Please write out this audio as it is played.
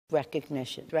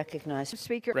Recognition. Recognize.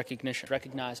 Speaker. Recognition.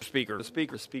 Recognize. Speaker.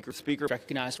 Speaker. Speaker. Speaker.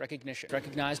 Recognize. Recognition.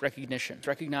 Recognize. Recognition.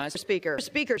 Recognize. Speaker.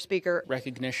 Speaker. Speaker.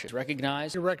 Recognition.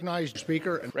 Recognize. Recognized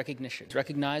speaker and Recognition.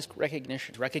 Recognize.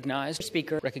 Recognition. Recognize.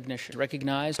 Speaker. Recognition.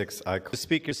 Recognize.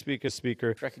 Speaker, speaker,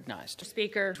 speaker. Recognized.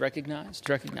 Speaker. Recognized.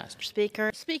 Recognized.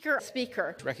 Speaker. Speaker.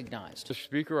 Speaker. Recognized.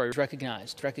 Speaker.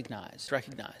 Recognized. Recognized.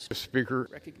 Recognized. Speaker.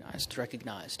 Recognized.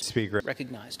 Recognized. Speaker.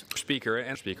 Recognized. Speaker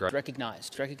and speaker.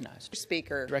 Recognized. Recognized.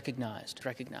 Speaker. Recognized.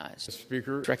 Recognized.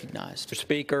 Speaker. Recognized.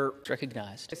 Speaker.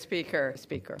 Recognized. Speaker.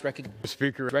 Speaker.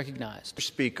 Speaker. Recognized.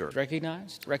 Speaker.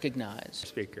 Recognized. Recognized.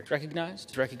 Speaker.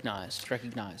 Recognized. Recognized.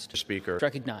 Recognized. Speaker.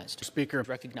 Recognized. Speaker.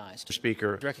 Recognized.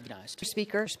 Speaker. Recognized.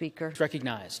 Speaker. Speaker.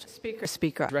 Recognized. Speaker.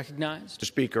 Speaker. Recognized.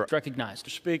 Speaker. Recognized.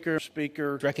 Speaker.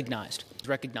 Speaker. Recognized.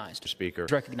 Recognized. Speaker.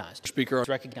 Recognized. Speaker.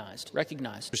 Recognized.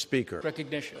 Recognized. Speaker.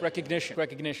 Recognition. Recognition.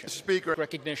 Recognition. Speaker.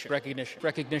 Recognition. Recognition.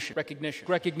 Recognition. Recognition.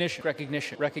 Recognition.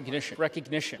 Recognition. Recognition.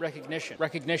 Recognition. Recognition.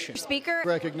 Recognition. Speaker.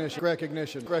 recognition,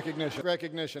 recognition, recognition,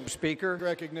 recognition, Speaker.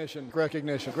 recognition,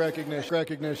 recognition, recognition,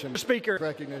 recognition, Speaker.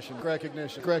 recognition,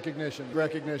 recognition, recognition,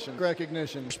 recognition,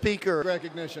 recognition, Speaker.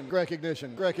 recognition,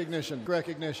 recognition, recognition,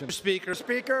 recognition, Speaker.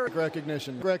 Speaker.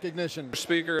 recognition, recognition,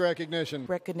 Speaker. recognition,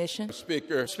 Recognition.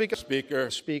 Speaker. Speaker. Speaker.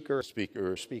 Speaker.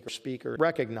 Speaker. Speaker. Speaker.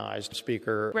 Recognized.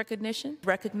 Speaker. Recognition,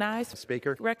 recognize,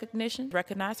 Speaker. recognition,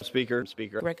 recognize, Speaker.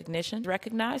 Speaker. recognition,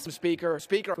 recognize, Speaker.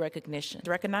 Speaker. recognition,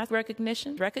 recognize,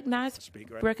 recognition, recognize,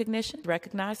 Speaker. recognition,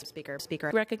 recognize, Speaker.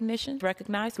 Speaker. recognition,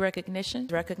 recognize, recognition,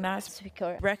 recognize,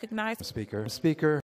 Speaker. recognize, Speaker. Speaker.